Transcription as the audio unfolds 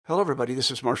Hello, everybody. This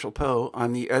is Marshall Poe.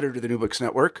 I'm the editor of the New Books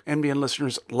Network. NBN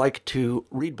listeners like to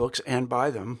read books and buy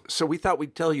them. So we thought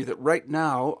we'd tell you that right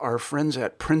now, our friends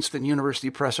at Princeton University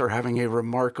Press are having a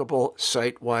remarkable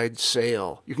site-wide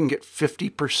sale. You can get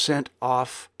 50%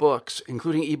 off books,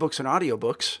 including ebooks and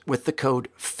audiobooks, with the code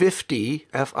 50,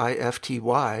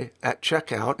 F-I-F-T-Y, at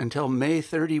checkout until May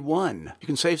 31. You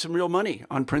can save some real money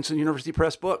on Princeton University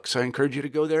Press books. I encourage you to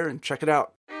go there and check it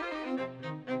out.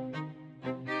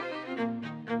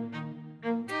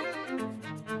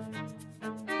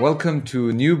 Welcome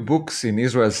to New Books in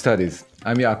Israel Studies.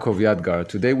 I'm Yaakov Yadgar.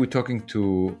 Today we're talking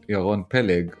to Yaron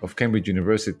Peleg of Cambridge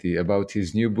University about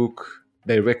his new book,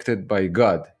 Directed by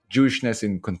God, Jewishness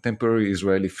in Contemporary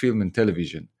Israeli Film and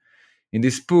Television. In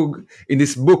this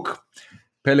book,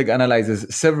 Peleg analyzes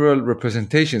several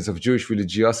representations of Jewish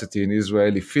religiosity in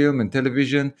Israeli film and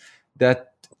television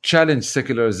that challenge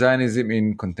secular Zionism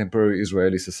in contemporary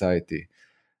Israeli society.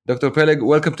 Dr. Peleg,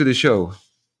 welcome to the show.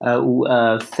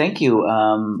 Thank you.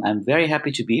 I'm very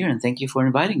happy to be here, and thank you for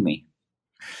inviting me.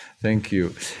 Thank you.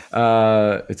 It's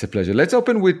a pleasure. Let's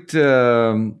open with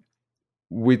a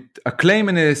claim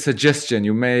and a suggestion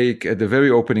you make at the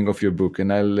very opening of your book,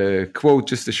 and I'll quote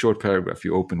just a short paragraph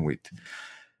you open with.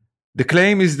 The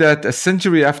claim is that a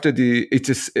century after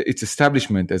its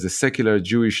establishment as a secular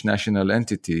Jewish national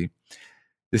entity,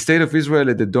 the state of Israel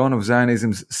at the dawn of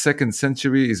Zionism's second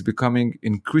century is becoming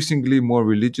increasingly more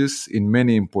religious in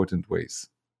many important ways.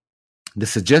 The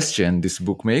suggestion this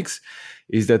book makes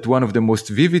is that one of the most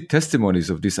vivid testimonies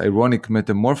of this ironic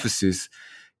metamorphosis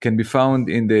can be found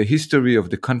in the history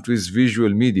of the country's visual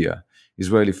media,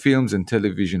 Israeli films and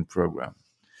television program.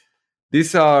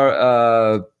 These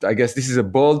are, I guess this is a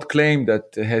bold claim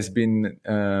that has been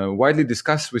widely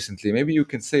discussed recently. Maybe you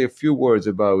can say a few words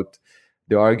about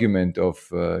the argument of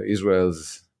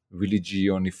Israel's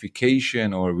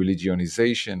religionification or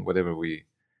religionization, whatever we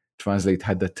translate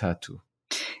Hadatta to.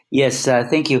 Yes,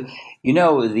 thank you. You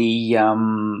know, the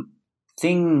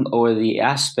thing or the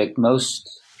aspect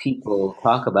most people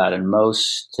talk about and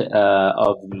most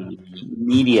of the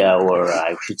media, or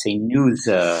I should say news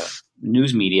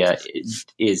media,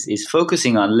 is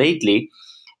focusing on lately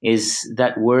is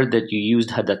that word that you used,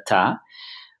 Hadatta,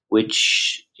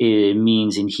 which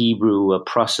means in Hebrew a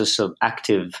process of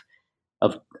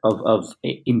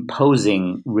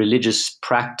imposing religious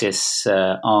practice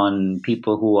on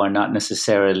people who are not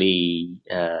necessarily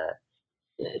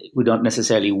who don't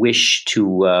necessarily wish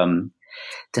to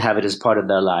have it as part of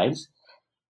their lives,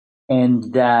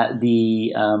 and that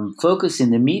the focus in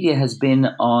the media has been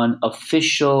on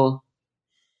official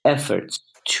efforts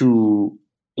to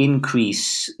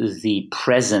increase the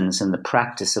presence and the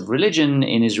practice of religion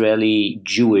in Israeli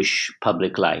Jewish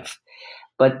public life.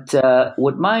 But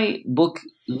what my book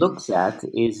looks at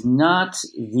is not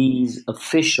these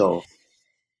official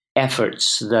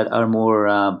efforts that are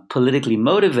more politically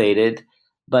motivated,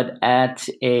 but at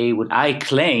what I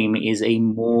claim is a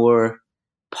more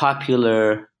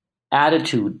popular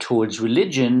attitude towards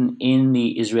religion in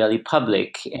the Israeli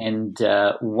public. And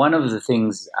one of the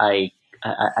things I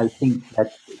think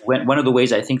that one of the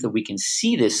ways I think that we can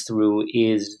see this through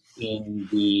is in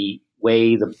the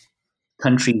way the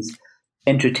country's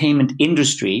entertainment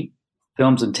industry,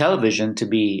 films and television to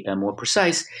be more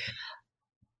precise,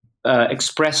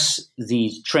 express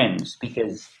these trends.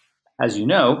 Because, as you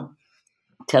know,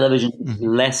 television is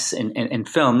less and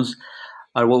films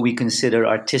are what we consider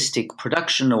artistic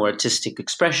production or artistic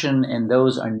expression, and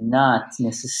those are not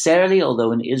necessarily,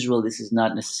 although in Israel this is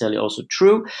not necessarily also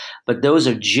true, but those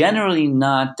are generally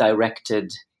not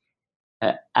directed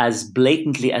as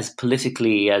blatantly, as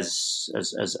politically as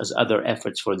other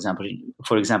efforts, for example, in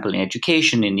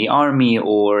education, in the army,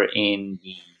 or in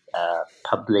the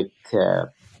public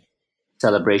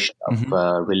celebration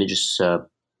of religious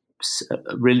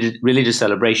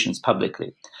celebrations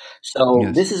publicly. So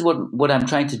yes. This is what I'm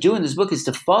trying to do in this book, is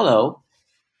to follow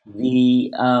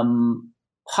the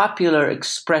popular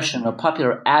expression or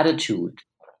popular attitude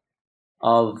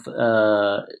of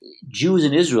Jews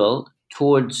in Israel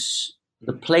towards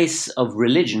the place of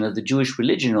religion, of the Jewish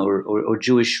religion or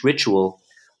Jewish ritual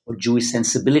or Jewish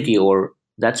sensibility, or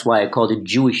that's why I called it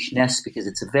Jewishness, because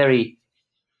it's a very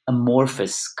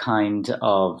amorphous kind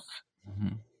of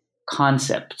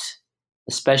concept,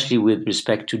 especially with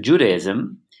respect to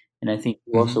Judaism. And I think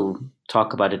you also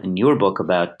talk about it in your book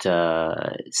about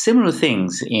similar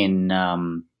things in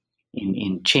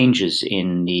changes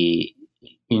in the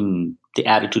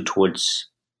attitude towards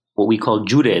what we call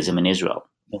Judaism in Israel.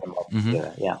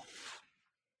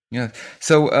 Yeah.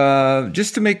 So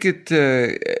just to make it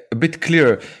a bit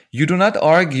clearer, you do not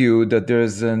argue that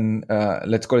there's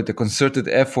let's call it a concerted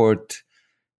effort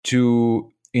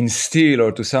to instill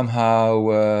or to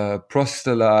somehow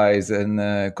proselytize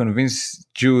and convince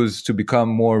Jews to become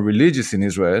more religious in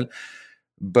Israel.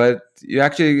 But you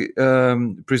actually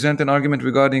present an argument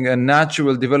regarding a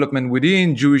natural development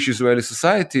within Jewish Israeli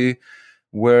society,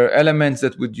 where elements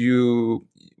that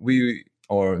we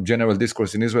or general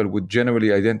discourse in Israel would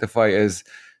generally identify as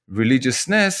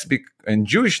religiousness and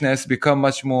Jewishness become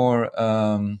much more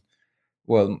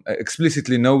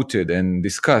explicitly noted and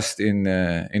discussed in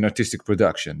artistic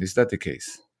production. Is that the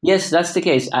case? Yes, that's the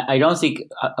case. I don't think,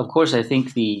 of course, I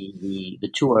think the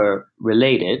two are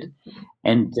related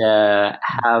and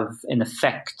have an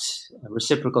effect, a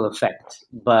reciprocal effect.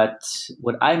 But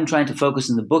what I'm trying to focus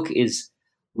in the book is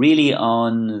really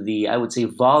on the, I would say,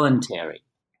 voluntary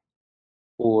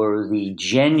or the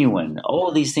genuine.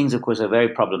 All these things, of course, are very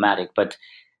problematic, but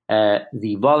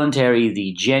the voluntary,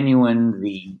 the genuine,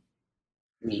 the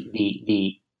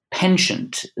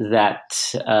penchant that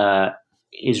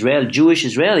Jewish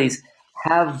Israelis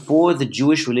have for the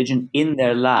Jewish religion in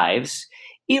their lives,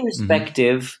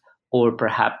 irrespective or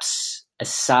perhaps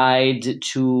aside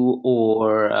to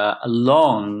or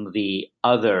along the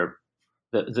other,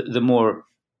 the more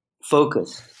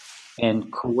focused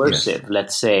and coercive,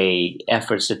 let's say,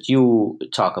 efforts that you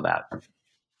talk about.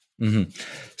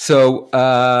 So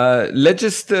let's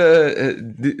just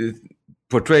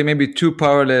portray maybe two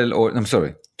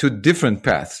different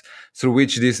paths through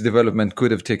which this development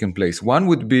could have taken place. One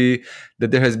would be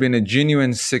that there has been a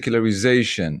genuine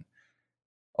secularization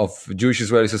of Jewish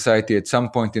Israeli society at some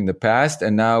point in the past,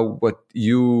 and now what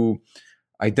you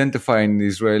identify in the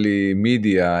Israeli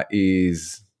media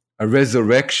is a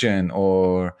resurrection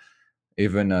or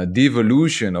even a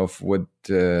devolution of what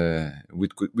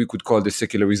we could call the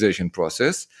secularization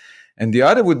process. And the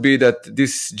other would be that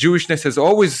this Jewishness has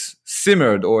always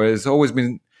simmered or has always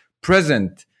been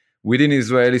present within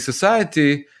Israeli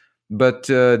society, but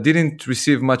didn't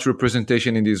receive much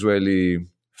representation in the Israeli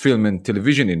film and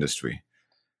television industry.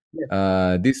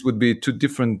 Yes. These would be two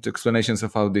different explanations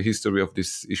of how the history of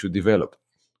this issue developed,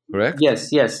 correct?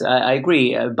 Yes, I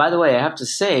agree. By the way, I have to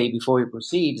say, before we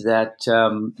proceed, that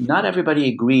not everybody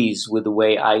agrees with the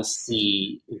way I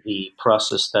see the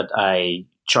process that I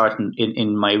chart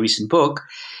in my recent book.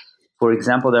 For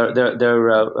example, there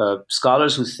are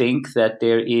scholars who think that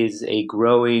there is a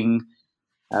growing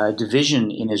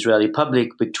division in Israeli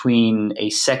public between a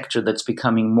sector that's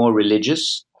becoming more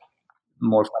religious,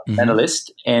 more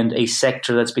fundamentalist, and a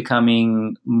sector that's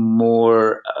becoming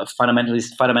more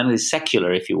fundamentally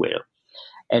secular, if you will.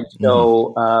 And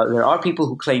so there are people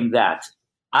who claim that.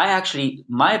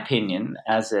 My opinion,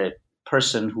 as a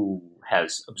person who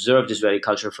has observed Israeli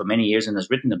culture for many years and has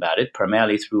written about it,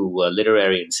 primarily through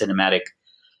literary and cinematic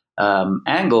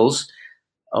angles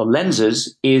or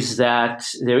lenses, is that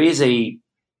there is a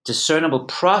discernible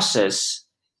process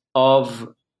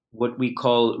of what we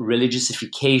call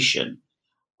religiousification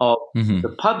of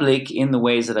the public in the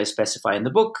ways that I specify in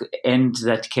the book and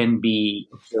that can be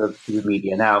observed through the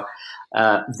media. Now,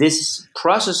 this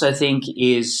process, I think,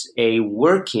 is a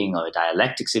working or a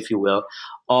dialectics, if you will,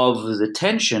 of the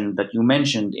tension that you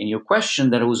mentioned in your question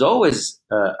that was always,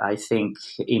 I think,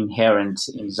 inherent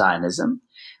in Zionism,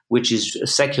 which is a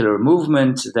secular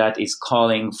movement that is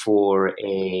calling for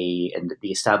the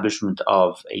establishment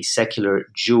of a secular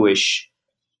Jewish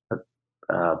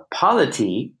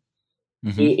polity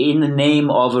in the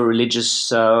name of a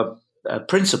religious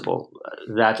principle,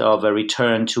 that of a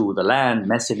return to the land,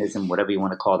 messianism, whatever you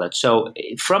want to call that. So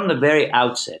from the very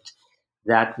outset,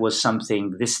 that was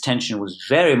something, this tension was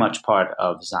very much part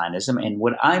of Zionism. And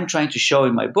what I'm trying to show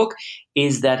in my book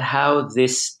is that how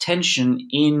this tension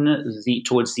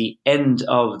towards the end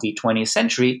of the 20th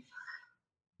century,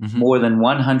 more than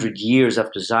 100 years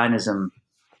after Zionism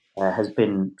has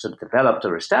been sort of developed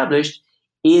or established,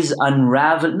 is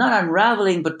not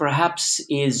unraveling, but perhaps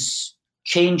is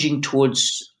changing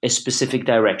towards a specific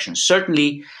direction.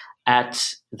 Certainly,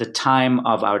 at the time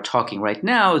of our talking right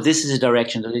now, this is a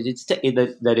direction that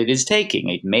it is taking.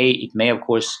 It may, of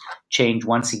course, change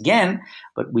once again,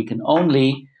 but we can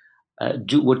only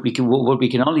do what we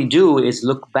can only do is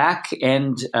look back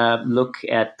and look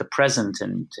at the present,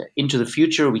 and into the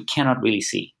future we cannot really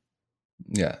see.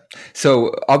 Yeah.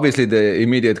 So obviously the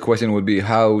immediate question would be,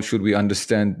 how should we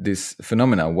understand this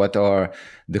phenomena? What are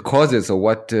the causes, or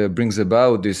what brings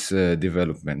about this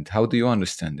development? How do you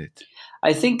understand it?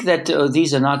 I think that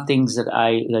these are not things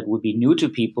that would be new to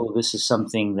people. This is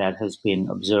something that has been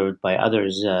observed by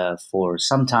others for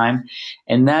some time.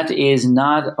 And that is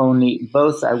not only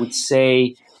both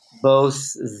the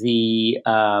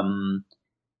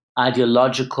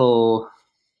ideological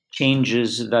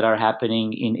changes that are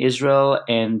happening in Israel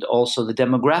and also the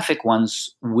demographic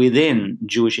ones within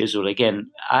Jewish Israel. Again,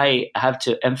 I have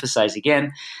to emphasize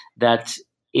again that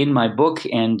in my book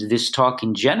and this talk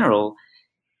in general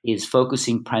is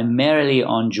focusing primarily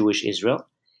on Jewish Israel,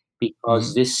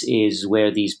 because this is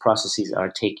where these processes are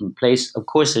taking place. Of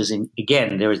course, there is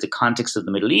the context of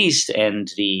the Middle East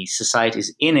and the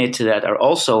societies in it that are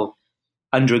also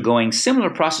undergoing similar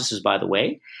processes, by the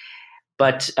way.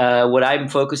 But what I'm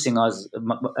focusing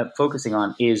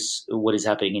on is what is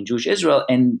happening in Jewish Israel,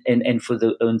 and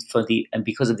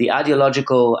because of the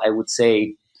ideological, I would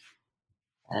say,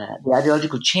 the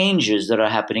ideological changes that are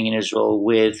happening in Israel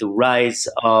with the rise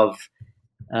of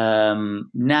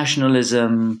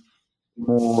nationalism,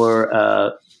 more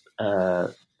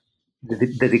the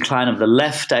decline of the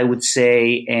left, I would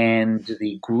say, and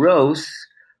the growth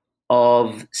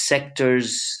of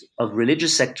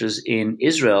religious sectors in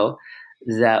Israel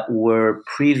that were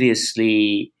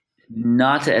previously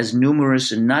not as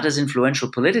numerous and not as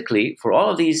influential politically. For all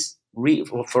of these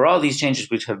changes,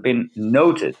 which have been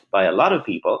noted by a lot of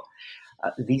people,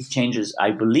 these changes, I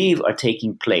believe, are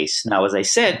taking place now. As I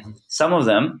said, some of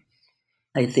them,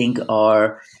 I think,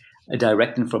 are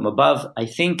direct and from above. I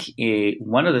think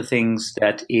one of the things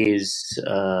that is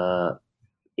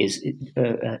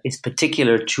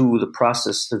particular to the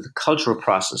process, to the cultural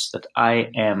process that I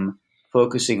am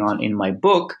focusing on in my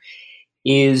book,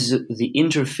 is the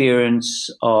interference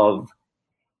of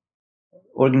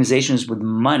organizations with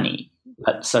money,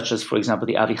 such as, for example,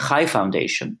 the Avichai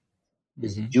Foundation,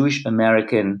 this Jewish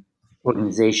American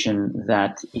organization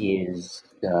that is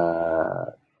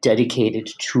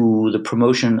dedicated to the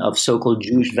promotion of so-called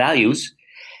Jewish values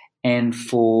and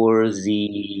for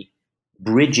the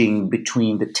bridging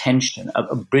the tension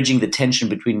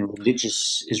between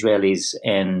religious Israelis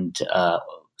and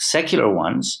secular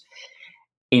ones,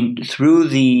 through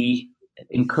the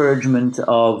encouragement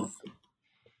of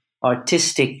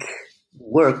artistic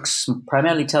works,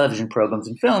 primarily television programs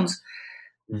and films,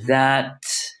 that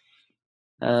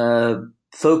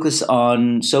focus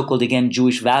on so-called, again,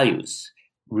 Jewish values,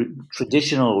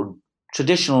 traditional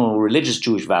religious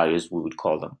Jewish values, we would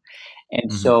call them.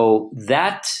 And so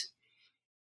that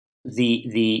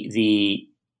the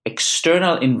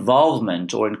external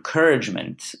involvement or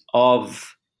encouragement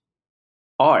of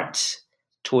art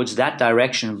towards that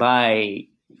direction by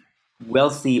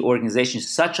wealthy organizations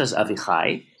such as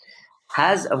Avichai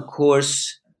has, of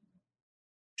course,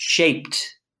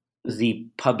 shaped the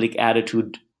public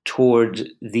attitude toward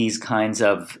these kinds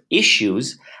of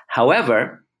issues.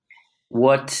 However,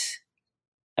 what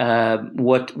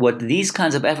these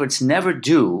kinds of efforts never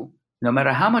do, no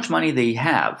matter how much money they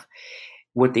have,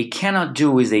 what they cannot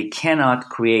do is they cannot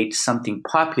create something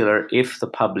popular if the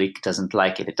public doesn't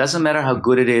like it. It doesn't matter how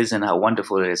good it is and how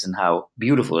wonderful it is and how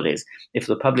beautiful it is. If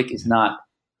the public is not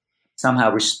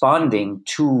somehow responding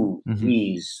to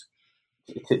these,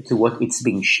 to what it's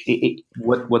being,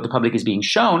 what the public is being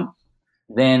shown,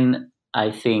 then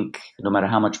I think no matter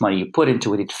how much money you put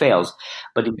into it, it fails.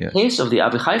 But in the case of the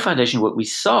Avichai Foundation, what we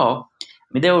saw,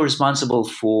 they were responsible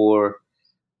for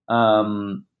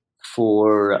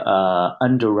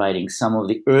underwriting some of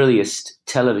the earliest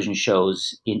television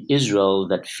shows in Israel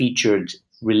that featured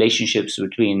relationships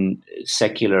between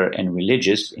secular and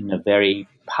religious in a very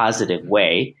positive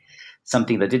way,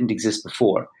 something that didn't exist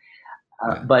before.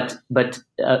 But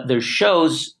their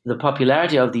shows, the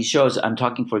popularity of these shows, I'm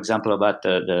talking, for example, about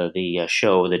the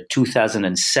show, the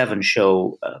 2007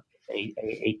 show,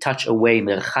 A Touch Away,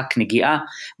 Merchak Negi'ah,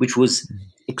 which was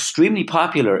extremely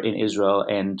popular in Israel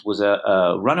and was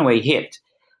a runaway hit,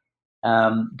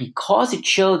 because it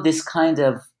showed this kind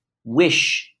of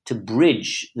wish to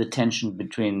bridge the tension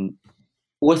between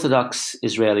Orthodox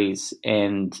Israelis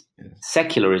and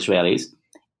secular Israelis.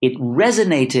 It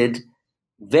resonated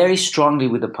very strongly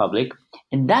with the public,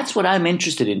 and that's what I'm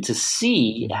interested in, to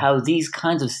see how these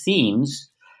kinds of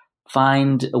themes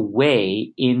find a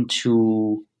way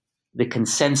into the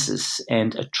consensus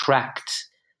and attract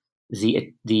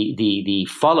the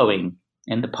following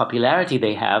and the popularity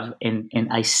they have. And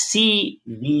I see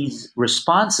these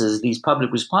responses, these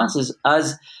public responses,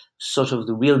 as sort of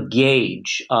the real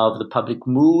gauge of the public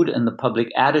mood and the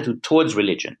public attitude towards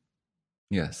religion.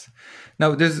 Yes.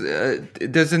 Now,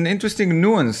 there's an interesting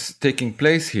nuance taking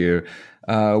place here.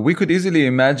 We could easily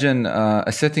imagine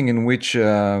a setting in which,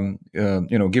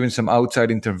 given some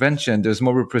outside intervention, there's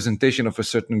more representation of a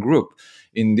certain group.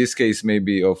 In this case,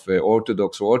 maybe of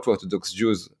Orthodox or ultra-Orthodox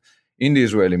Jews in the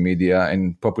Israeli media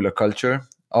and popular culture.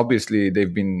 Obviously,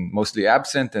 they've been mostly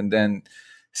absent. And then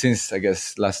since, I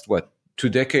guess, last, 2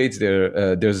 decades,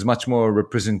 there's much more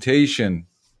representation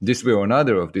this way or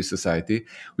another of this society,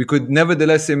 we could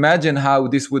nevertheless imagine how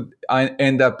this would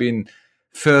end up in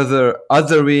further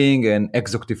othering and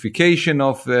exotification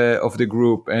of the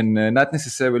group, and not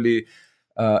necessarily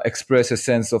express a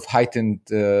sense of heightened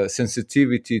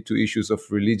sensitivity to issues of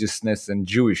religiousness and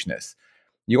Jewishness.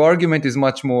 Your argument is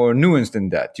much more nuanced than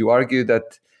that. You argue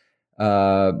that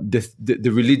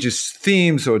the religious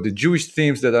themes or the Jewish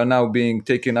themes that are now being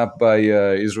taken up by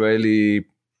Israeli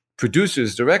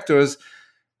producers, directors,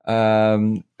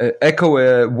 echo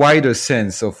a wider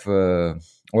sense of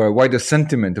or a wider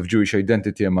sentiment of Jewish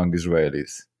identity among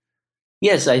Israelis.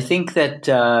 Yes, I think that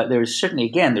there's certainly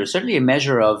a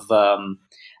measure of,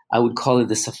 I would call it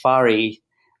the safari,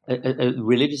 a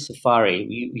religious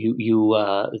safari.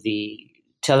 The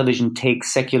television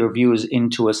takes secular views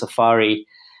into a safari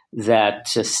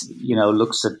that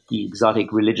looks at the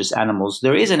exotic religious animals.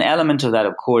 There is an element of that,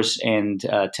 of course, and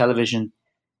television.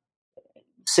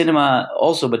 Cinema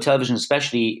also, but television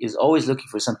especially, is always looking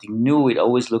for something new. It's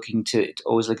always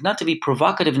not to be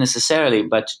provocative necessarily,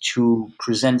 but to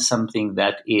present something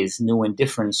that is new and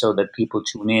different so that people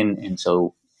tune in, and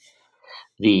so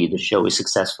the show is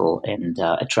successful and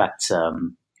attracts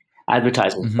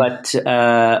advertisers. Mm-hmm. But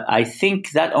I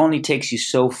think that only takes you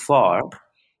so far.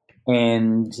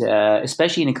 And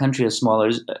especially in a country as small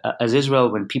as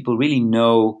Israel, when people really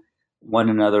know one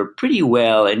another pretty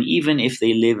well, and even if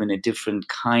they live in a different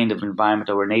kind of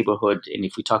environment or neighborhood, and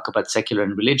if we talk about secular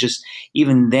and religious,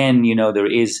 even then, there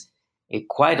is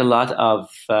quite a lot of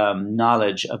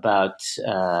knowledge about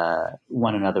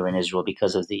one another in Israel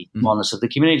because of the smallness of the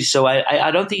community. So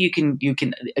I don't think you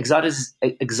can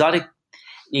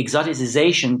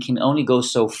exoticization can only go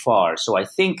so far. So I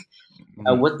think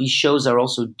what these shows are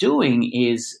also doing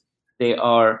is they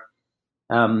are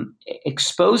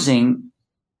exposing,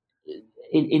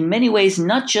 in many ways,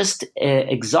 not just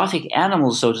exotic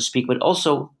animals, so to speak, but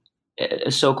also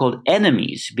so-called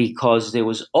enemies, because there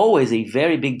was always a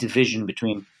very big division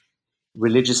between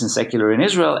religious and secular in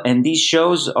Israel, and these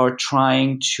shows are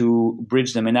trying to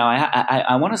bridge them. And now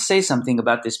I want to say something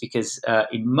about this, because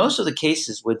in most of the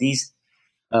cases where these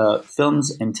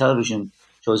films and television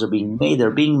shows are being made,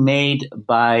 they're being made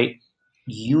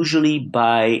usually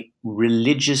by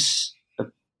religious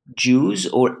Jews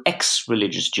or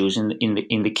ex-religious Jews. In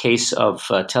the case of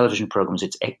television programs,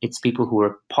 it's people who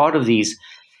are part of these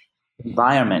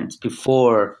environments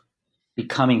before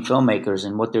becoming filmmakers,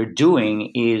 and what they're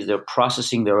doing is they're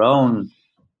processing their own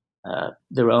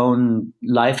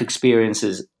life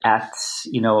experiences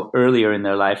earlier in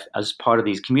their life as part of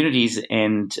these communities,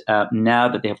 and now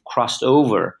that they have crossed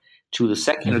over to the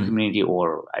secular community,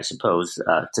 or I suppose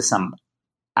to some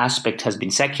aspect has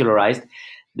been secularized,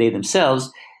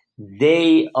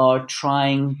 they are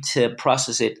trying to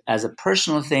process it as a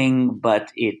personal thing,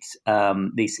 but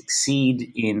they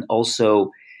succeed in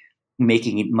also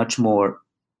making it much more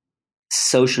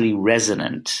socially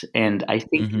resonant. And I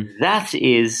think that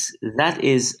is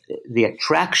the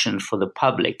attraction for the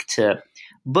public, to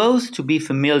both to be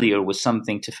familiar with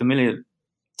something, to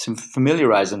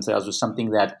familiarize themselves with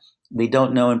something that they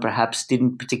don't know and perhaps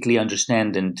didn't particularly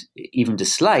understand and even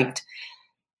disliked,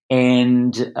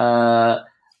 and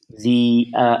the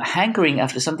hankering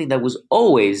after something that was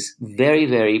always very,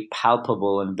 very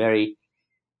palpable and very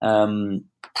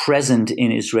present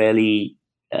in Israeli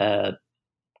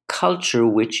culture,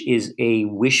 which is a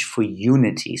wish for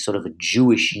unity, sort of a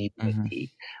Jewish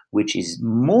unity, which is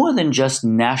more than just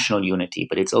national unity,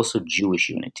 but it's also Jewish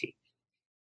unity.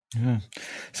 Yeah.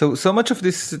 So much of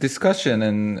this discussion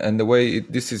and the way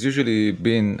this is usually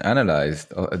being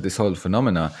analyzed, this whole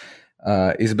phenomena,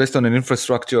 is based on an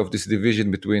infrastructure of this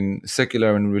division between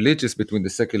secular and religious, between the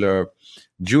secular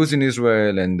Jews in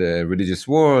Israel and the religious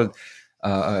world,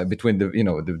 between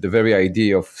the very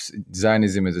idea of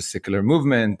Zionism as a secular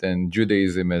movement and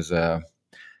Judaism as a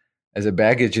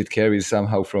baggage it carries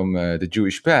somehow from the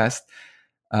Jewish past,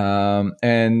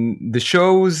 and the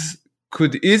shows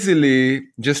could easily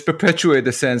just perpetuate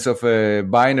the sense of a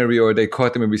binary or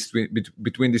dichotomy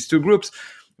between these two groups,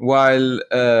 while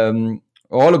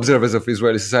all observers of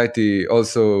Israeli society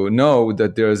also know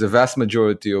that there is a vast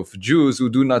majority of Jews who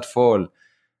do not fall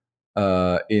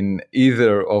in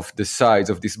either of the sides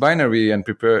of this binary and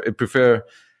prefer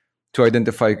to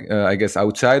identify, I guess,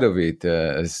 outside of it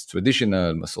as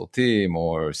traditional, Masortim,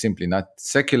 or simply not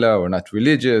secular or not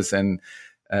religious, and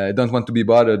don't want to be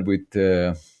bothered with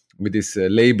this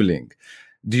labeling.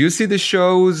 Do you see the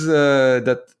shows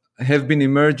that have been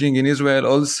emerging in Israel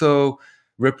also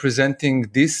representing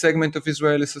this segment of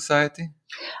Israeli society?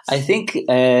 I think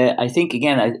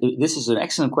again, this is an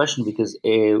excellent question, because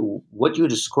what you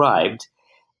described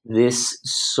this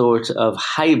sort of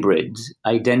hybrid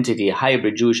identity,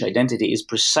 hybrid Jewish identity, is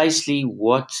precisely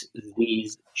what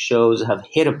these shows have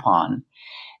hit upon,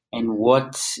 and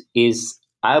what is,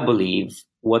 I believe,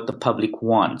 what the public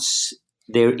wants.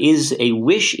 There is a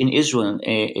wish in Israel.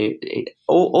 It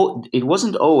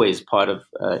wasn't always part of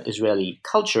Israeli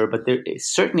culture, but there is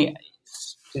certainly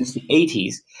since the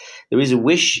 80s, there is a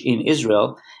wish in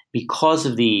Israel because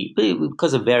of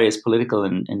various political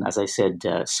and as I said,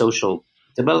 social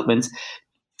developments,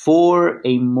 for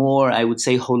a more, I would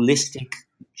say, holistic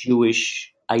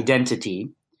Jewish identity,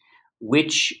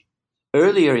 which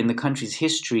earlier in the country's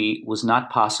history was not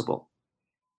possible.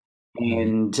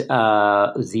 And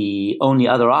the only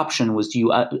other option was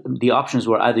the options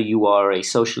were either you are a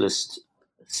socialist,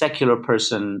 secular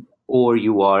person, or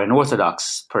you are an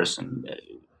Orthodox person.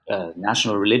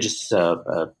 National religious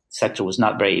sector was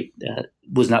not very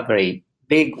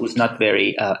big, was not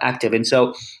very active, and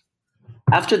so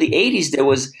after the 80s,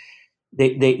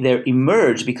 there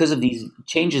emerged, because of these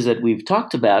changes that we've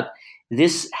talked about,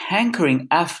 this hankering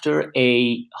after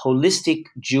a holistic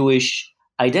Jewish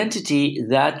identity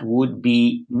that would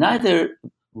be neither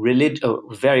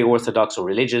very Orthodox or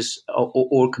religious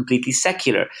or completely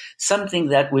secular, something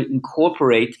that would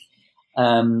incorporate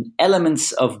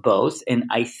elements of both. And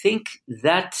I think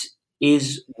that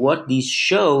is what these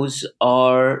shows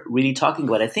are really talking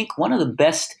about. I think one of the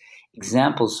best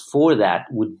examples for that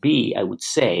would be, I would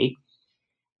say,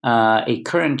 a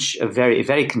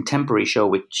very contemporary show,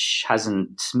 which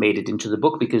hasn't made it into the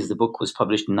book because the book was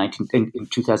published in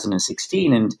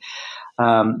 2016, and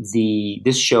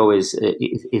this show is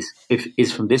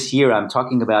from this year. I'm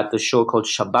talking about the show called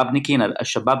Shababnikim.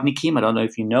 Shababnikim. I don't know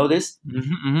if you know this.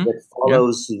 That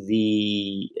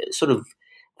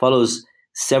follows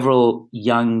several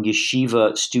young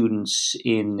yeshiva students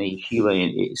in a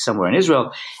yeshiva somewhere in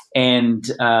Israel, and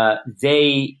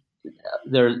they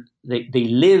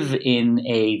live in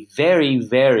a very,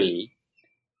 very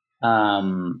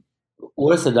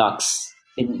Orthodox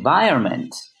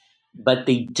environment, but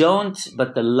the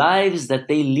lives that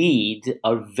they lead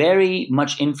are very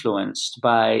much influenced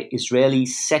by Israeli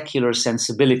secular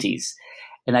sensibilities.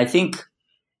 And I think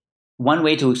one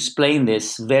way to explain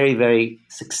this very, very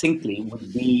succinctly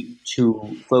would be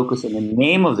to focus on the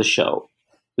name of the show,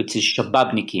 which is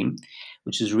Shababnikim,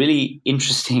 which is really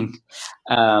interesting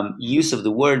use of the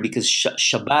word, because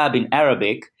Shabab in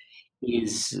Arabic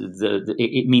is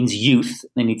it means youth,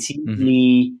 and it's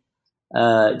usually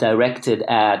directed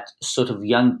at sort of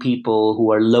young people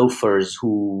who are loafers,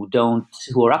 who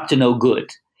are up to no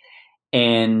good.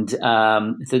 And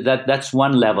so that's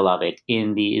one level of it.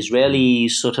 In the Israeli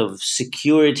sort of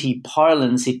security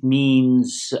parlance, it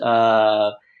means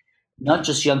not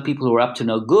just young people who are up to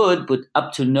no good, but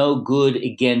up to no good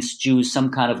against Jews,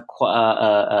 some kind of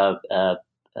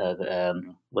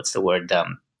what's the word?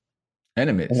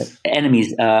 Enemies.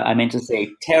 Enemies. I meant to say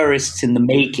terrorists in the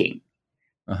making.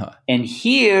 Uh-huh. And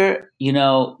here,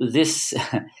 this,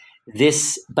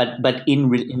 but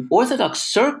in Orthodox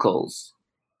circles,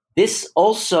 this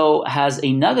also has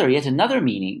yet another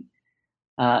meaning,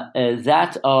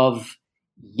 that of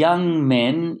young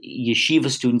men, yeshiva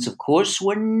students, of course,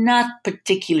 who are not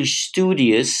particularly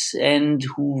studious and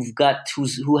who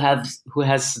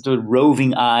has sort of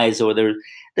roving eyes, or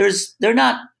they're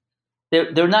not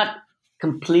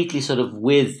completely sort of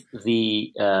with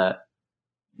the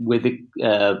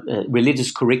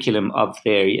religious curriculum of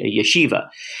their yeshiva,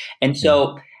 and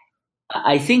so.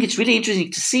 I think it's really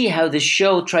interesting to see how this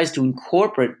show tries to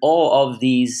incorporate all of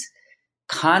these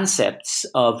concepts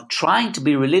of trying to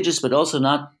be religious, but also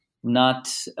not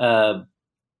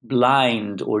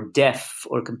blind or deaf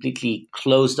or completely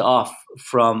closed off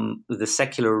from the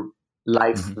secular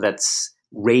life that's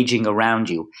raging around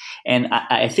you. And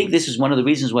I think this is one of the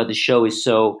reasons why the show is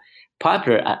so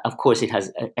popular. Of course, it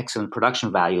has excellent production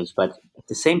values, but at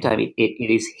the same time, it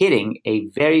is hitting a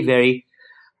very, very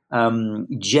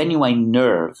genuine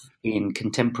nerve in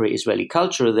contemporary Israeli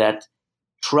culture that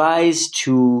tries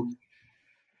to,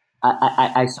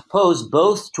 I suppose,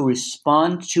 both to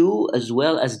respond to as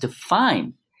well as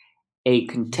define a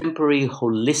contemporary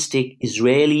holistic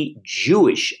Israeli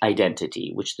Jewish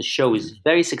identity, which the show is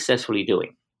very successfully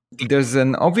doing. There's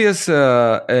an obvious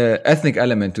ethnic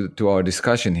element to our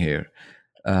discussion here.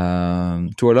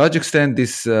 To a large extent,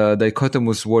 this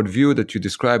dichotomous worldview that you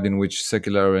described, in which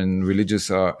secular and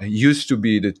religious used to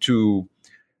be the two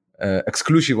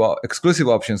exclusive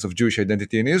options of Jewish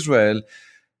identity in Israel,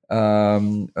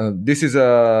 this is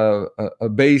a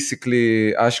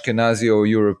basically Ashkenazi or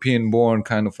European-born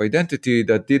kind of identity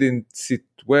that didn't sit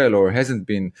well, or hasn't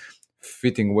been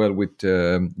fitting well with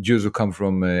Jews who come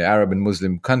from Arab and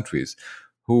Muslim countries,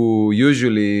 who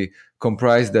usually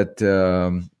comprise that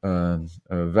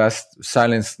vast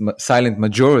silent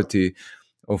majority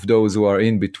of those who are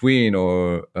in between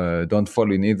or don't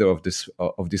fall in either of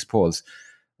these poles,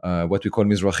 what we call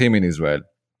Mizrahim in Israel.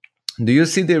 Do you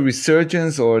see the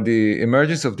resurgence or the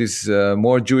emergence of these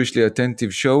more Jewishly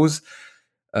attentive shows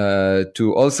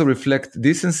to also reflect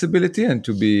this sensibility and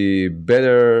to be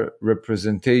better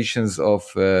representations of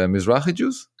Mizrahi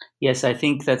Jews? Yes, I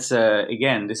think that's,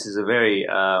 again, this is a very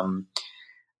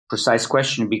precise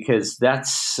question, because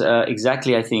that's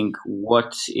exactly, I think,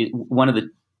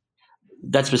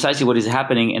 that's precisely what is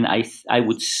happening. And I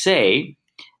would say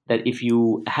that if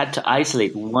you had to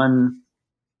isolate one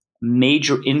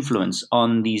major influence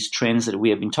on these trends that we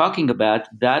have been talking about,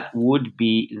 that would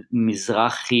be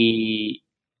Mizrahi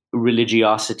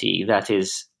religiosity, that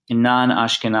is,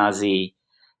 non-Ashkenazi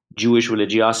Jewish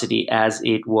religiosity as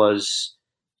it was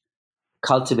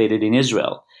cultivated in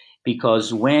Israel.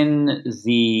 Because when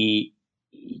the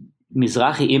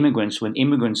Mizrahi immigrants,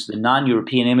 the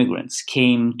non-European immigrants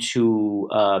came to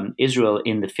Israel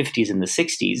in the 50s and the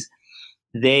 60s,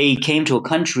 they came to a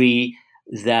country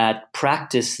that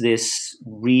practiced this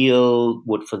real,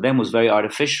 what for them was very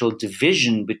artificial,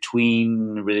 division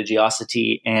between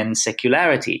religiosity and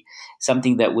secularity,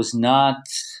 something that was not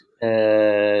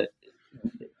very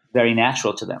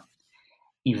natural to them.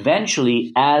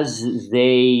 Eventually, as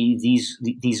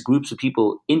these groups of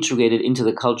people integrated into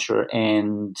the culture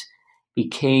and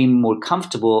became more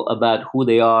comfortable about who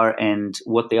they are and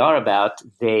what they are about,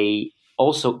 they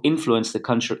also influenced the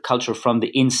culture from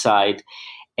the inside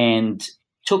and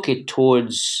took it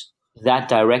towards that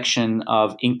direction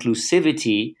of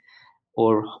inclusivity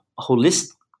or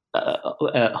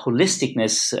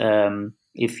holisticness,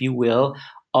 if you will,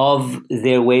 of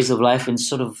their ways of life and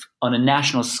sort of on a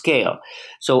national scale.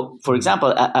 So, for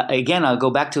example, again, I'll go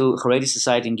back to Haredi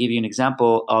society and give you an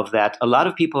example of that. A lot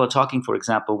of people are talking, for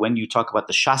example, when you talk about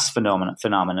the Shas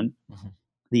phenomenon,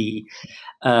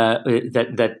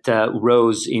 that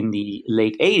rose in the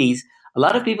late 80s, a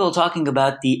lot of people are talking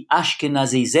about the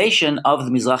Ashkenazization of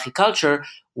the Mizrahi culture,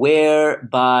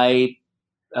 whereby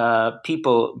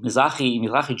people,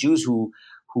 Mizrahi Jews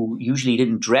who usually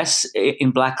didn't dress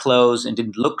in black clothes and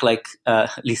didn't look like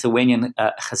Lithuanian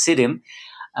Hasidim,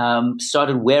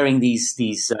 started wearing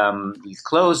these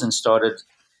clothes and started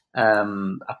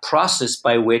a process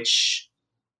by which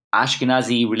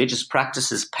Ashkenazi religious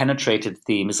practices penetrated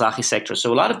the Mizrahi sector.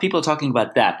 So a lot of people are talking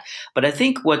about that. But I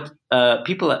think what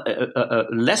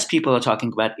less people are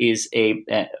talking about is a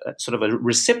sort of a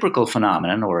reciprocal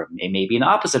phenomenon, or maybe an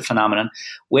opposite phenomenon,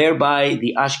 whereby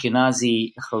the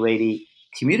Ashkenazi Haredi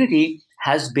community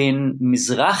has been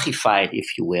Mizrahified,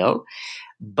 if you will,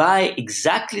 by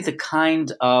exactly the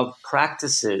kind of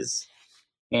practices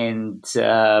and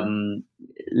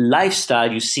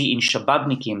lifestyle you see in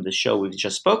Shababnikim, the show we've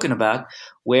just spoken about,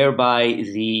 whereby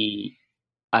the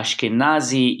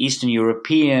Ashkenazi, Eastern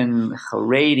European,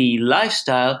 Haredi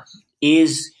lifestyle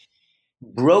is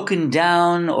broken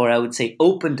down, or I would say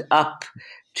opened up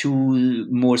to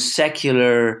more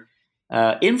secular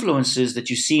influences that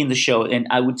you see in the show. And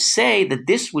I would say that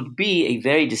this would be a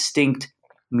very distinct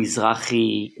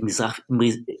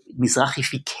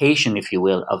Mizrahification, if you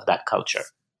will, of that culture.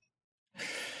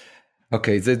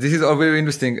 Okay, this is all very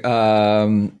interesting.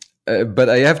 But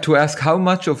I have to ask, how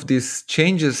much of these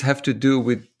changes have to do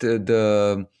with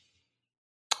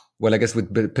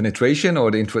with penetration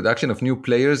or the introduction of new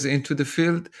players into the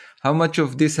field? How much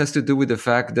of this has to do with the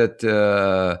fact that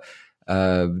the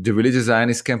religious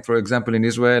Zionist camp, for example, in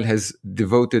Israel, has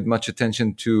devoted much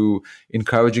attention to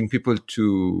encouraging people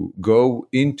to go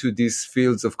into these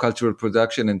fields of cultural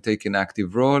production and take an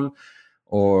active role?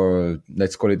 Or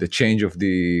let's call it the change of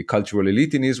the cultural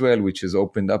elite in Israel, which has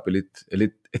opened up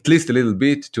at least a little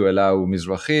bit to allow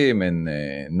Mizrahim and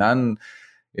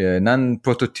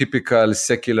non-prototypical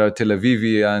secular Tel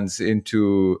Avivians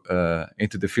into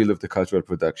the field of the cultural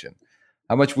production.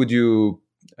 How much would you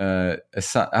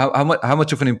assign? How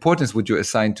much of an importance would you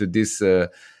assign to this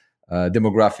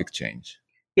demographic change?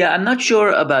 Yeah, I'm not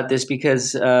sure about this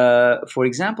because, for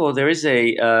example, there is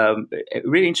a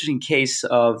really interesting case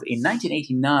of, in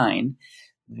 1989,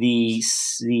 the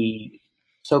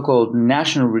so-called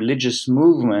national religious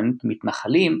movement,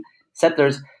 Mitnachalim,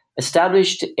 settlers,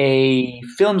 established a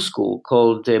film school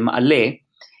called Ma'aleh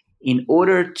in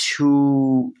order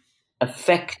to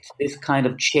affect this kind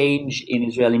of change in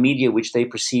Israeli media, which they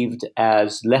perceived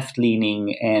as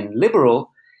left-leaning and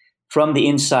liberal, from the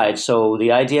inside. So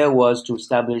the idea was to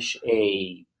establish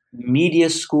a media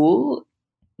school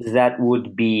that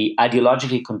would be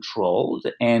ideologically controlled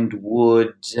and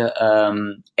would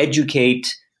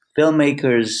educate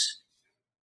filmmakers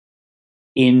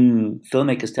in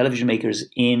filmmakers, television makers,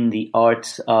 in the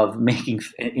art of making,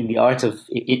 in the art.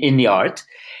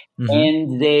 Mm-hmm.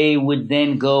 And they would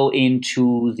then go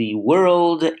into the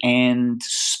world and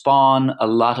spawn a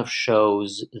lot of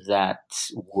shows that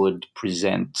would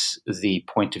present the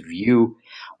point of view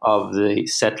of the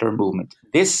settler movement.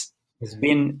 This has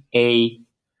been a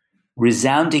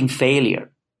resounding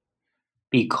failure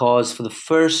because for the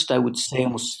first, I would say,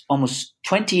 almost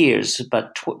 20 years, I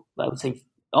would say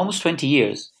almost 20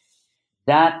 years,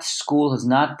 that school has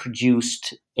not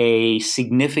produced a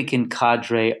significant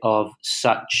cadre of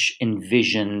such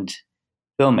envisioned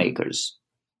filmmakers.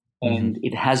 Mm-hmm. And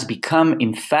it has become,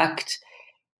 in fact,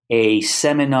 a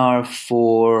seminar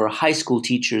for high school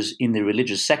teachers in the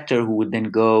religious sector who would then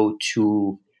go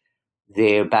to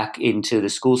back into the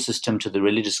school system, to the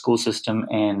religious school system,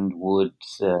 and would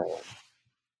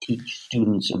teach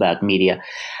students about media.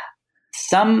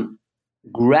 Some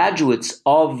graduates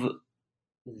of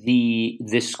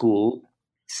this school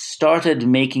started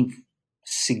making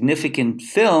significant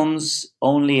films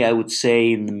only, I would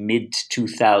say, in the mid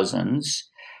 2000s.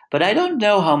 But I don't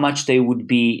know how much they would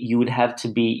be. You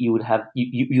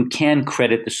can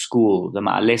credit the school, the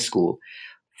Ma'aleh school,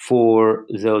 for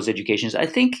those educations. I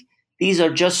think these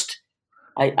are just,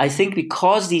 I think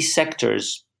because these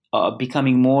sectors are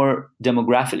becoming more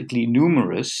demographically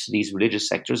numerous, these religious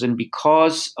sectors, and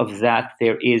because of that,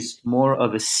 there is more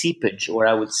of a seepage, or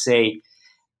I would say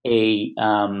a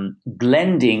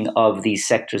blending of these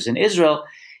sectors in Israel.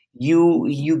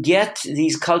 You get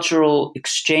these cultural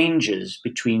exchanges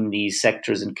between these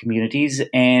sectors and communities,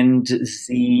 and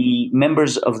the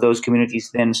members of those communities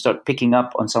then start picking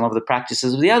up on some of the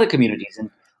practices of the other communities.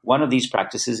 And one of these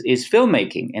practices is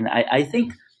filmmaking. And I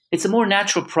think it's a more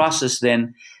natural process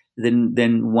than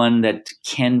one that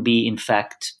can be, in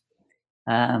fact,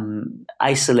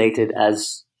 isolated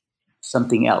as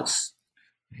something else.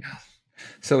 Yeah.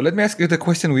 So let me ask you the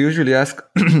question we usually ask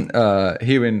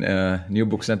here in New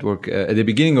Books Network at the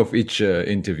beginning of each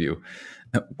interview.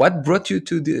 What brought you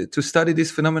to study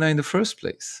this phenomena in the first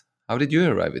place? How did you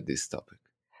arrive at this topic?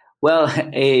 Well,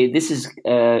 this is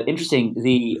interesting.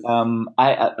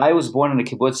 I was born in a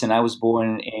kibbutz, and I was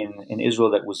born in Israel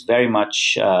that was very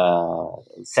much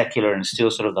secular and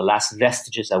still sort of the last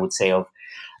vestiges, I would say, of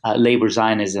labor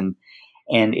Zionism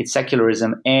and its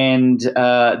secularism, and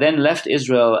then left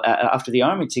Israel after the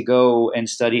army to go and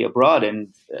study abroad,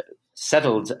 and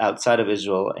settled outside of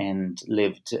Israel and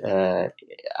lived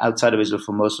outside of Israel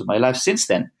for most of my life since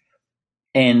then.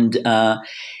 And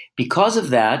because of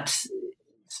that,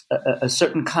 a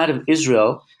certain kind of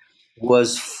Israel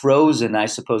was frozen, I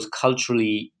suppose,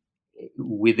 culturally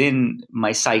within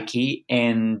my psyche,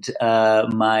 and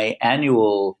my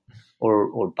annual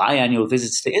or biannual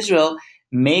visits to Israel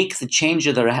make the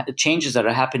changes that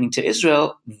are happening to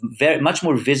Israel very much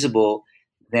more visible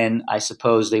than I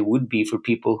suppose they would be for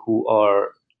people who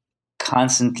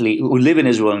live in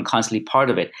Israel and constantly part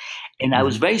of it. And I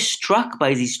was very struck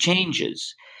by these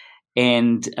changes,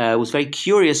 and was very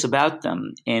curious about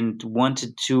them and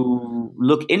wanted to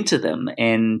look into them.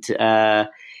 And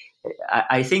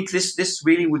I think this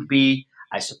really would be,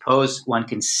 I suppose one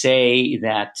can say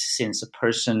that since a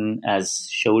person, as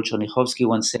Shaul Chernichovsky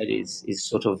once said, is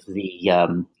sort of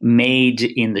the made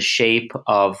in the shape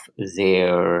of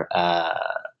their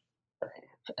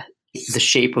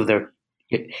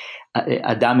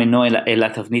Adam eno el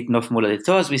tavnit nof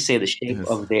moladeto, as we say, the shape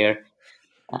of their,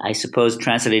 I suppose,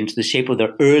 translated into the shape of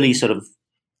their early sort of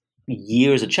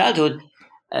years of childhood.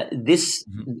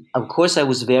 Of course, I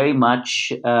was very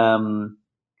much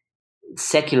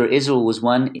secular Israel was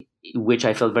one which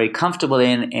I felt very comfortable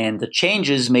in, and the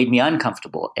changes made me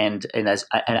uncomfortable. And as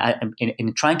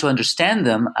in trying to understand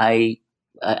them, I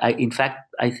in fact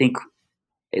I think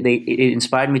it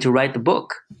inspired me to write the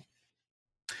book.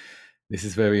 This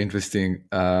is very interesting.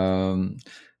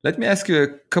 Let me ask you a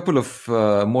couple of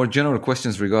more general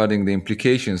questions regarding the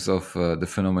implications of the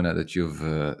phenomena that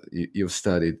you've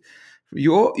studied.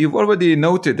 You've already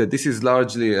noted that this is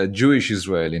largely a Jewish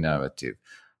Israeli narrative.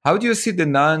 How do you see the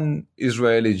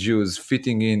non-Israeli Jews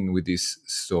fitting in with this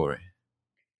story?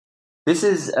 This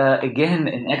is, again,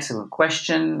 an excellent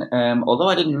question. Although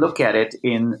I didn't look at it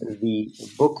in the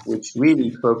book, which really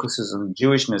focuses on the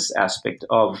Jewishness aspect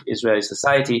of Israeli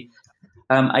society,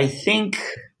 I think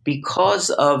because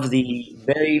of the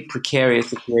very precarious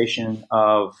situation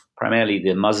of primarily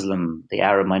the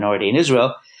Arab minority in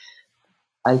Israel,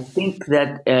 I think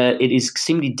that it is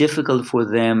extremely difficult for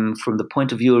them, from the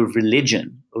point of view of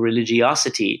religion or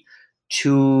religiosity,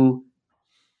 to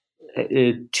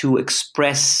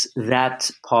express that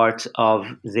part of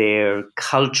their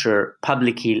culture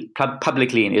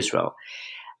publicly in Israel.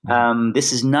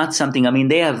 This is not something. I mean,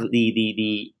 they have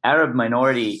the Arab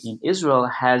minority in Israel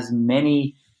has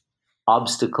many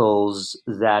obstacles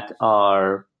that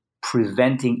are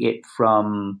preventing it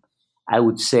from, I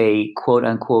would say, quote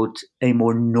unquote, a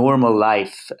more normal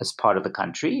life as part of the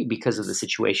country because of the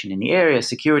situation in the area,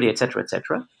 security, et cetera, et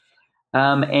cetera.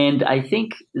 And I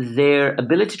think their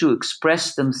ability to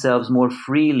express themselves more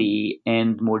freely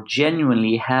and more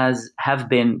genuinely has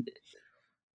been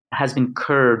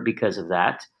curbed because of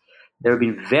that. There have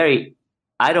been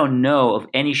I don't know of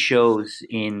any shows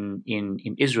in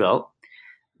Israel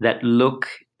that look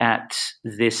at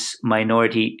this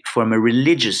minority from a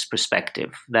religious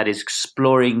perspective, that is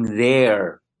exploring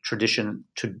their tradition,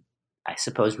 I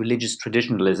suppose, religious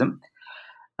traditionalism.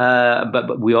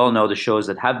 But we all know the shows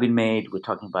that have been made. We're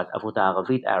talking about Avodah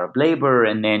Aravit, Arab labor,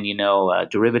 and then, a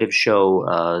derivative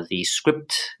show, the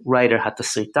script writer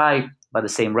Hatasritai, by the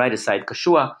same writer, Said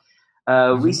Kashua.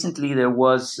 Recently, there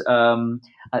was,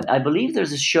 I believe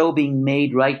there's a show being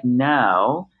made right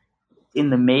now in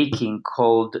the making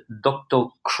called Dr.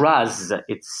 Kraz.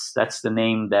 That's the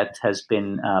name that has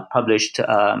been published,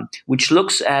 which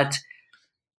looks at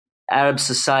Arab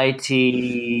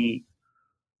society,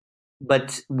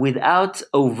 but without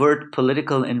overt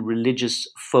political and religious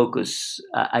focus.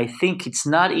 I think it's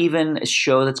not even a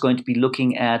show that's going to be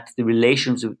looking at the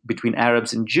relations between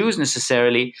Arabs and Jews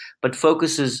necessarily, but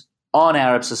focuses on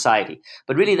Arab society.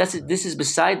 But really, this is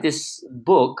beside this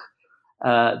book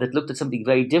that looked at something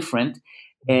very different.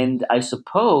 And I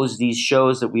suppose these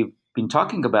shows that we've been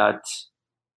talking about,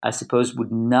 I suppose,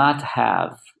 would not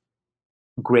have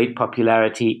great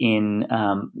popularity in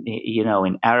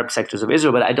Arab sectors of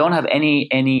Israel. But I don't have any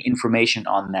information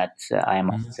on that, I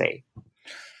must say.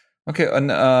 Okay,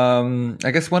 and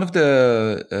I guess one of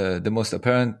the most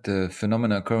apparent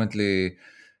phenomena currently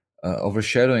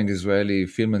overshadowing Israeli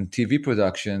film and TV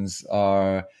productions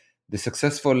are the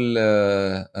successful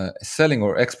selling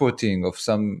or exporting of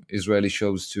some Israeli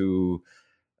shows to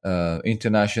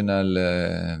international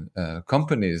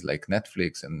companies like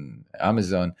Netflix and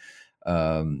Amazon.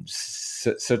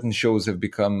 Certain shows have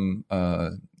become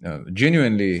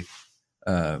genuinely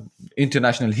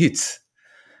international hits.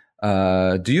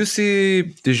 Do you see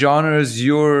the genres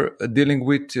you're dealing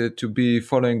with to be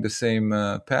following the same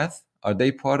path? Are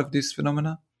they part of this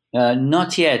phenomena?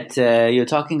 Not yet. You're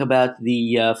talking about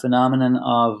the phenomenon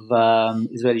of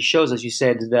Israeli shows, as you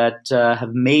said, that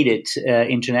have made it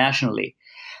internationally.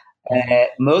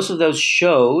 Most of those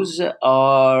shows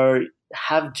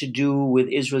have to do with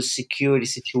Israel's security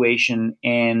situation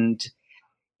and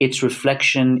its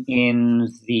reflection in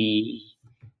the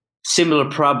similar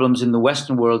problems in the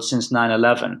Western world since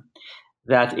 9/11.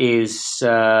 That is,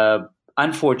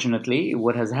 unfortunately,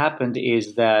 what has happened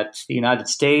is that the United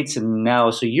States and now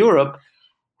also Europe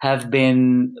have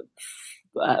been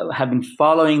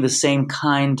following the same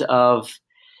kind of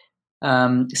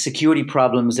security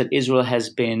problems that Israel has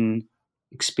been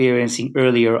experiencing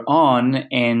earlier on,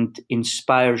 and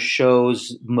inspire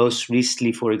shows most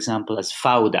recently, for example, as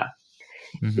Fauda.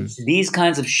 Mm-hmm. It's these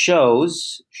kinds of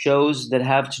shows that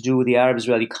have to do with the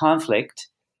Arab-Israeli conflict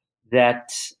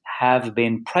that have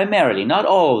been primarily, not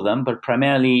all of them, but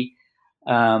primarily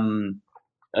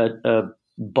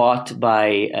bought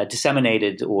by,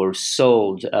 disseminated or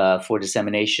sold for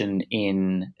dissemination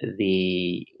in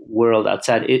the world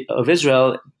outside of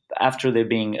Israel after they're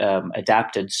being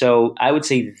adapted. So I would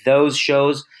say those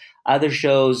shows, other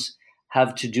shows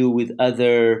have to do with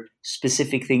other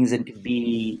specific things that could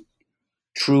be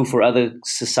true for other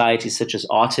societies, such as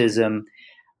autism,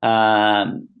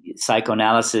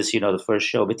 psychoanalysis. The first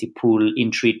show, Betipul,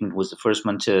 In Treatment, was the first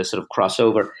one to sort of cross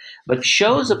over. But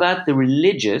shows about the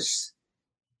religious,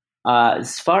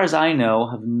 as far as I know,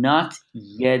 have not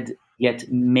yet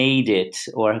made it,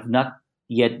 or have not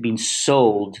yet been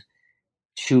sold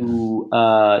to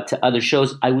other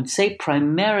shows. I would say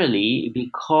primarily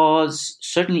because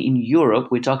certainly in Europe,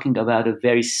 we're talking about a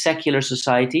very secular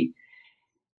society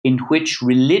in which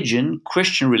religion,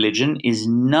 Christian religion, is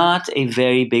not a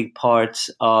very big part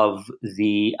of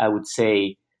the, I would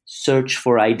say, search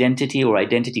for identity or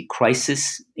identity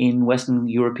crisis in Western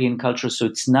European culture. So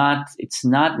it's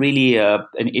not really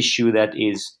an issue that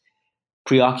is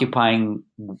preoccupying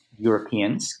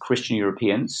Europeans, Christian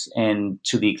Europeans, and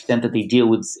to the extent that they deal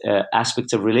with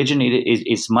aspects of religion,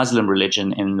 it's Muslim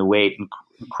religion, and the way it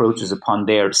encroaches upon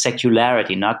their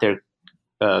secularity, not their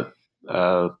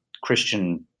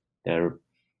Christian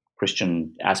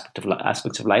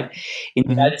aspects of life. In the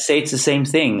United States, the same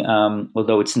thing.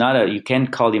 Although it's not you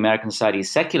can't call the American society a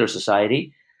secular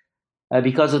society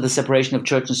because of the separation of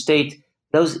church and state.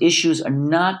 Those issues are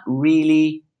not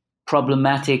really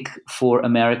problematic for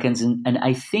Americans. And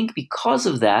I think because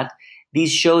of that,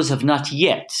 these shows have not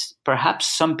yet. Perhaps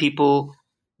some people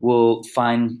will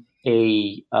find a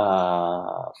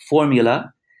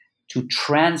formula to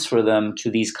transfer them to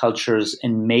these cultures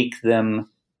and make them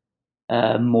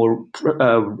more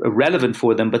relevant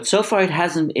for them. But so far, it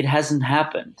hasn't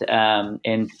happened.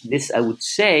 And this, I would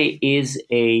say, is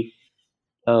a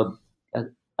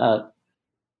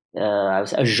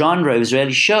genre of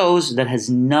Israeli shows that has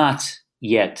not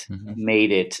yet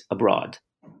made it abroad.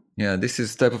 Yeah, this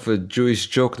is type of a Jewish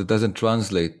joke that doesn't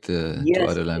translate to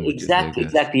other languages.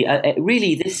 Exactly.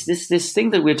 Really, this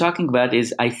thing that we're talking about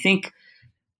is, I think,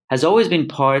 has always been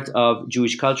part of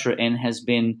Jewish culture and has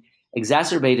been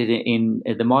exacerbated in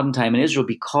the modern time in Israel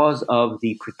because of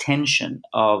the pretension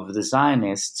of the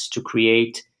Zionists to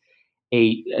create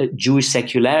a Jewish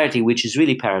secularity, which is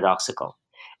really paradoxical.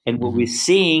 And what we're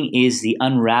seeing is the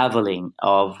unraveling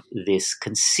of this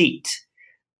conceit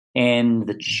and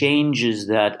the changes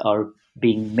that are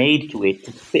being made to it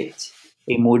to fit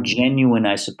a more genuine,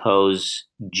 I suppose,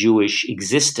 Jewish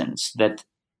existence that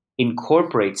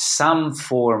incorporates some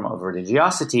form of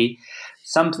religiosity,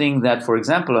 something that, for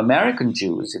example, American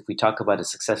Jews, if we talk about a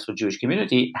successful Jewish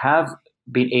community, have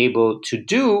been able to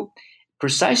do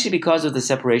precisely because of the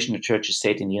separation of church and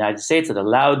state in the United States that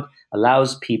allows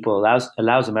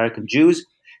American Jews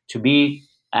to be,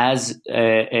 as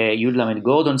Yud Lamed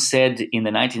Gordon said in the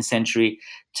 19th century,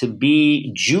 to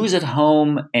be Jews at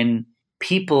home and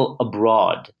people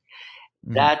abroad.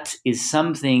 That is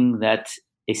something that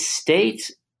a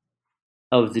state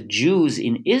of the Jews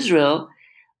in Israel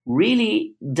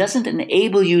really doesn't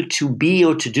enable you to be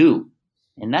or to do.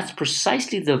 And that's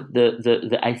precisely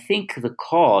the I think the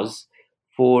cause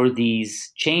for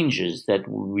these changes that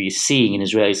we're seeing in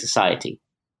Israeli society.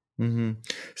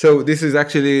 So this is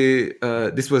actually,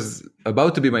 this was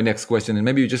about to be my next question, and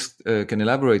maybe you just can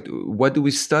elaborate. What do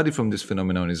we study from this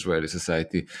phenomenon in Israeli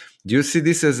society? Do you see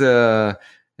this as a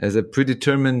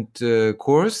predetermined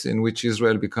course in which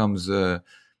Israel becomes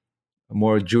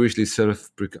more Jewishly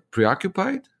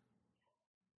self-preoccupied?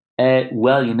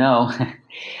 Well,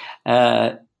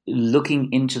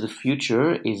 looking into the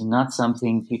future is not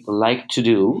something people like to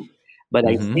do, but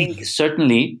I think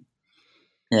certainly,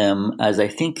 as I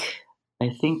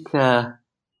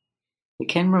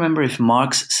can't remember if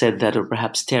Marx said that, or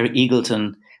perhaps Terry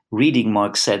Eagleton, reading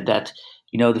Marx, said that,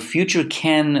 the future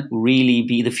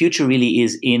really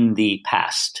is in the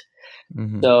past.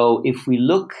 So if we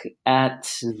look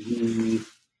at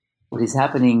what is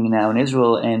happening now in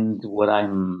Israel, and what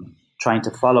I'm trying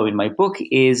to follow in my book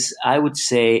is, I would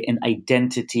say, an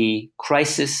identity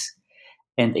crisis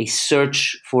and a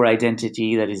search for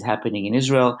identity that is happening in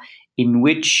Israel, in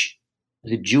which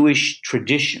the Jewish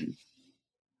tradition,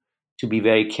 to be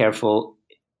very careful,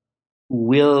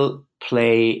 will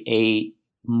play a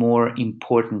more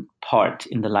important part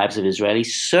in the lives of Israelis,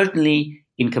 certainly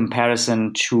in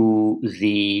comparison to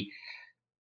the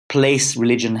place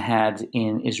religion had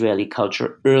in Israeli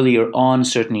culture earlier on,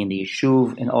 certainly in the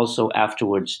Yishuv, and also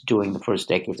afterwards during the first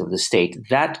decades of the state.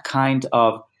 That kind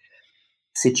of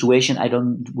situation, I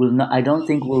don't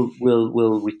think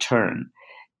will return.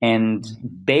 And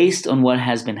based on what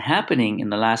has been happening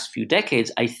in the last few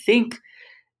decades, I think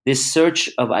this search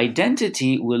of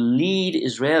identity will lead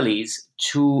Israelis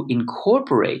to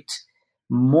incorporate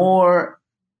more,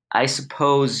 I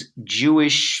suppose,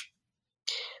 Jewish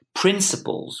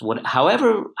principles,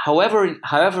 however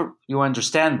you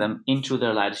understand them, into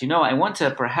their lives. I want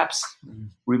to perhaps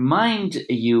remind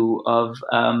you of,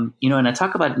 and I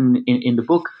talk about in the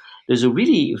book, there's a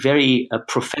really very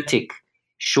prophetic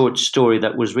short story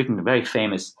that was written, very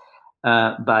famous,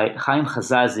 by Chaim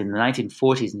Chazaz in the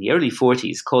 1940s, in the early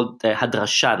 40s, called the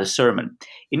Hadrasha, the sermon,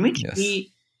 in which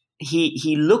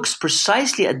he looks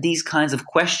precisely at these kinds of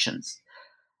questions.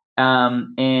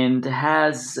 And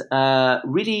has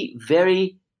really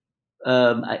very,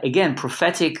 again,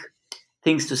 prophetic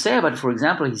things to say about it. For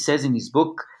example, he says in his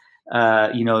book,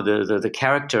 the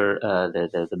character,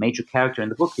 the major character in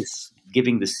the book is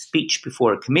giving the speech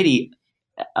before a committee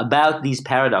about these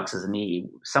paradoxes. And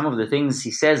some of the things he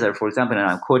says are, for example, and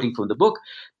I'm quoting from the book,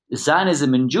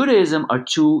 Zionism and Judaism are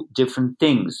two different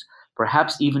things,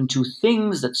 perhaps even two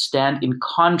things that stand in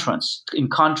contrast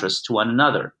to one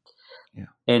another.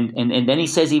 And then he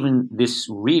says even this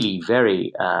really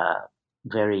very, I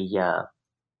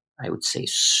would say,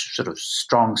 sort of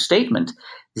strong statement.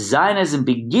 Zionism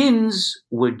begins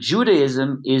where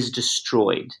Judaism is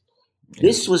destroyed.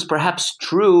 This was perhaps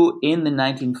true in the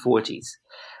 1940s.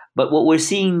 But what we're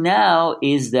seeing now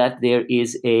is that there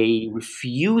is a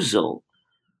refusal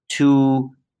to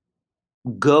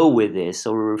go with this,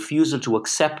 or a refusal to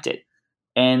accept it,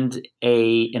 and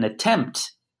an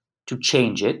attempt to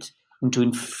change it and to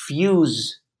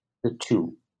infuse the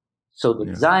two. So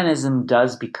that Zionism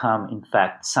does become, in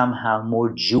fact, somehow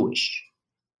more Jewish.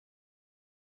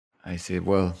 I see.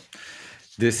 Well,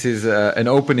 this is an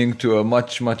opening to a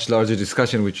much, much larger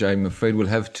discussion, which I'm afraid we'll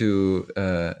have to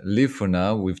leave for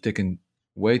now. We've taken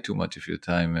way too much of your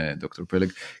time, Dr.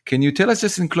 Peleg. Can you tell us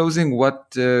just in closing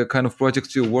what kind of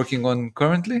projects you're working on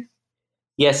currently?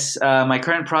 Yes, my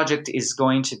current project is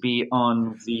going to be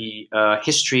on the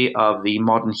history of the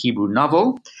modern Hebrew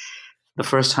novel, the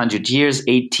first 100 years,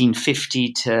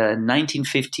 1850 to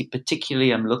 1950.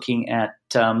 Particularly,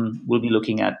 we'll be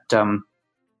looking at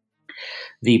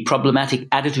the problematic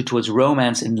attitude towards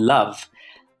romance and love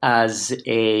as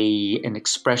an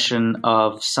expression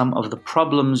of some of the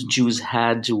problems Jews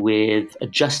had with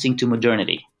adjusting to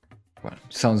modernity. Well,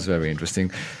 sounds very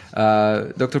interesting.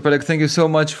 Dr. Peleg, thank you so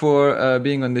much for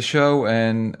being on the show,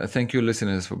 and thank you,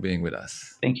 listeners, for being with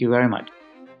us. Thank you very much.